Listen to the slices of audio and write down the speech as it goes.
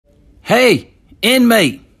Hey,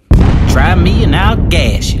 inmate, try me and I'll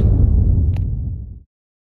gas you.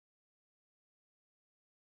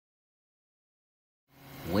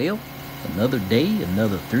 Well, another day,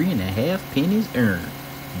 another 3.5 pennies earned.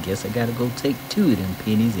 Guess I gotta go take 2 of them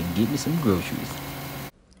pennies and get me some groceries.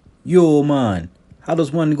 Yo, man, how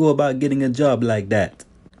does one go about getting a job like that?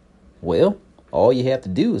 Well, all you have to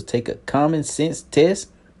do is take a common sense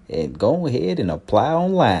test and go ahead and apply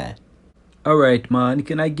online. Alright, man,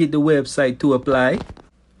 can I get the website to apply?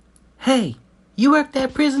 Hey, you work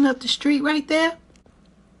that prison up the street right there?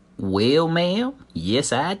 Well, ma'am,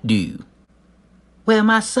 yes I do. Well,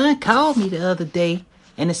 my son called me the other day,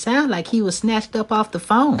 and it sounded like he was snatched up off the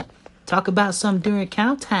phone. Talk about something during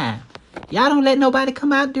count time. Y'all don't let nobody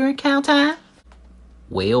come out during count time?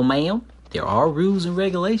 Well, ma'am, there are rules and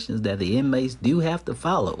regulations that the inmates do have to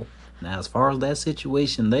follow. Now, as far as that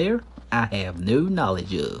situation there, I have no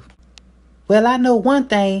knowledge of. Well, I know one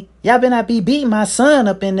thing. Y'all better not be beating my son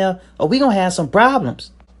up in there, or we gonna have some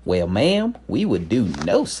problems. Well, ma'am, we would do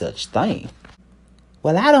no such thing.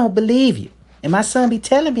 Well, I don't believe you. And my son be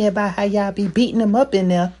telling me about how y'all be beating him up in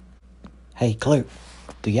there. Hey, clerk,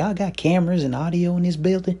 do y'all got cameras and audio in this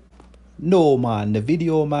building? No, man, the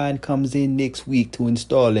video man comes in next week to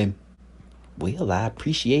install them. Well, I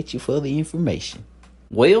appreciate you for the information.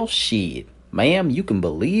 Well, shit, ma'am, you can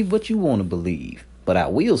believe what you want to believe. But I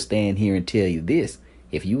will stand here and tell you this.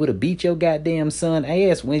 If you would have beat your goddamn son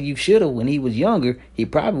ass when you should have when he was younger, he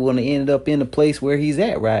probably wouldn't have ended up in the place where he's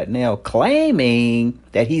at right now, claiming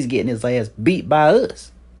that he's getting his ass beat by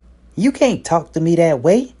us. You can't talk to me that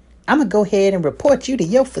way. I'm going to go ahead and report you to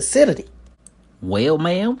your facility. Well,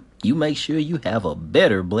 ma'am, you make sure you have a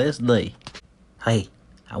better blessed day. Hey,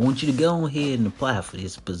 I want you to go ahead and apply for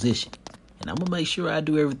this position. And I'm going to make sure I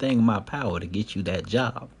do everything in my power to get you that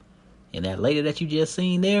job. And that lady that you just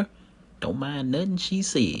seen there, don't mind nothing she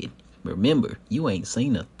said. Remember, you ain't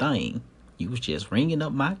seen a thing. You was just ringing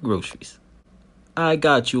up my groceries. I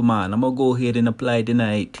got you, man. I'm gonna go ahead and apply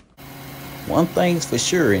tonight. One thing's for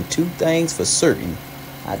sure and 2 things for certain.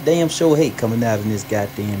 I damn sure hate coming out in this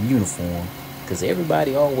goddamn uniform. Because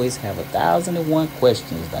everybody always have 1,001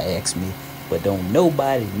 questions to ask me. But don't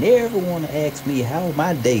nobody never want to ask me how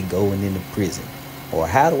my day going in the prison. Or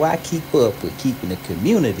how do I keep up with keeping the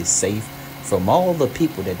community safe from all the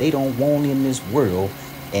people that they don't want in this world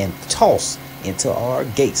and toss into our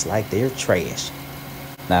gates like they're trash.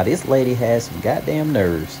 Now this lady has some goddamn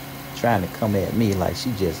nerves trying to come at me like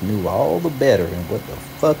she just knew all the better and what the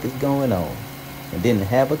fuck is going on and didn't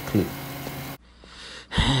have a clue.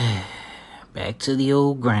 Back to the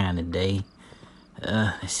old grind today.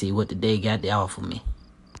 Let's see what the day got to offer me.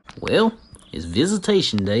 Well, it's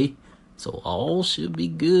visitation day. So all should be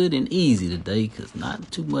good and easy today because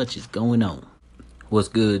not too much is going on. What's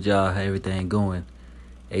good, y'all? How everything going?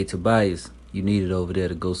 Hey, Tobias, you needed over there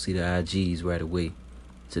to go see the IGs right away.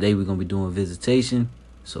 Today we're going to be doing visitation,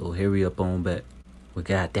 so hurry up on back. Well,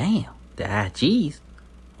 goddamn, the IGs?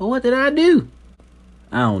 Well, what did I do?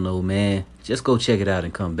 I don't know, man. Just go check it out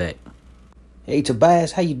and come back. Hey,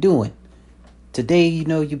 Tobias, how you doing? Today, you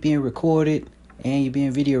know, you're being recorded and you're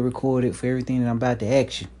being video recorded for everything that I'm about to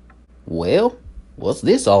ask you. Well, what's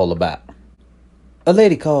this all about? A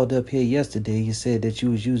lady called up here yesterday and said that you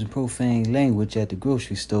was using profane language at the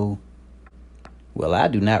grocery store. Well, I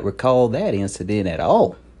do not recall that incident at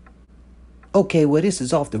all. Okay, well, this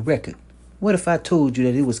is off the record. What if I told you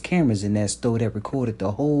that it was cameras in that store that recorded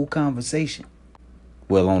the whole conversation?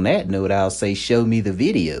 Well, on that note, I'll say show me the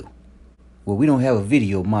video. Well, we don't have a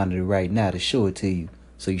video monitor right now to show it to you.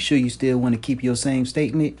 So you sure you still want to keep your same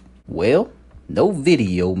statement? Well, no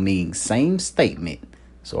video means same statement.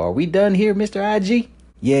 So are we done here, Mr. IG?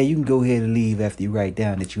 Yeah, you can go ahead and leave after you write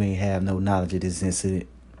down that you ain't have no knowledge of this incident.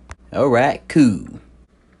 All right, cool.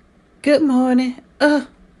 Good morning.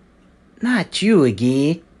 Not you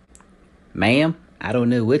again. Ma'am, I don't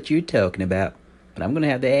know what you're talking about, but I'm going to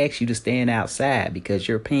have to ask you to stand outside because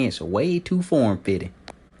your pants are way too form-fitting.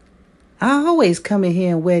 I always come in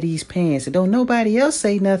here and wear these pants and don't nobody else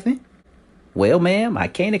say nothing. Well, ma'am, I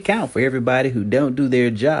can't account for everybody who don't do their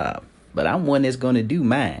job, but I'm one that's going to do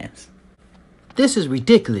mine. This is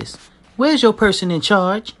ridiculous. Where's your person in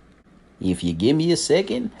charge? If you give me a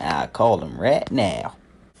second, I'll call him right now.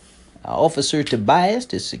 Officer Tobias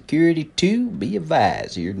to Security 2, be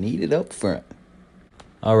advised, you're needed up front.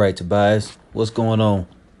 All right, Tobias, what's going on?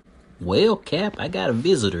 Well, Cap, I got a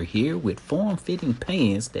visitor here with form-fitting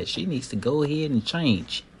pants that she needs to go ahead and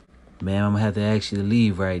change. Ma'am, I'm going to have to ask you to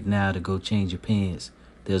leave right now to go change your pants.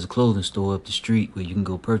 There's a clothing store up the street where you can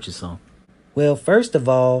go purchase some. Well, first of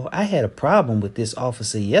all, I had a problem with this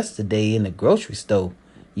officer yesterday in the grocery store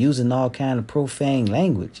using all kind of profane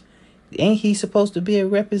language. Ain't he supposed to be a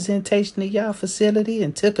representation of y'all facility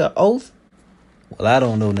and took an oath? Well, I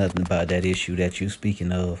don't know nothing about that issue that you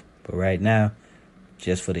speaking of. But right now,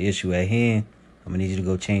 just for the issue at hand, I'm gonna need you to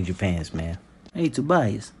go change your pants, man. Hey,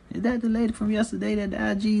 Tobias, is that the lady from yesterday that the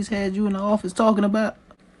IGs had you in the office talking about?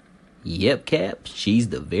 Yep, Cap, she's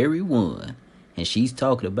the very one. And she's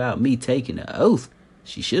talking about me taking an oath.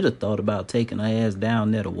 She should have thought about taking her ass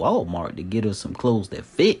down there to Walmart to get her some clothes that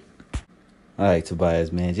fit. All right,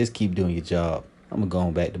 Tobias, man, just keep doing your job. I'm gonna go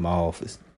on back to my office.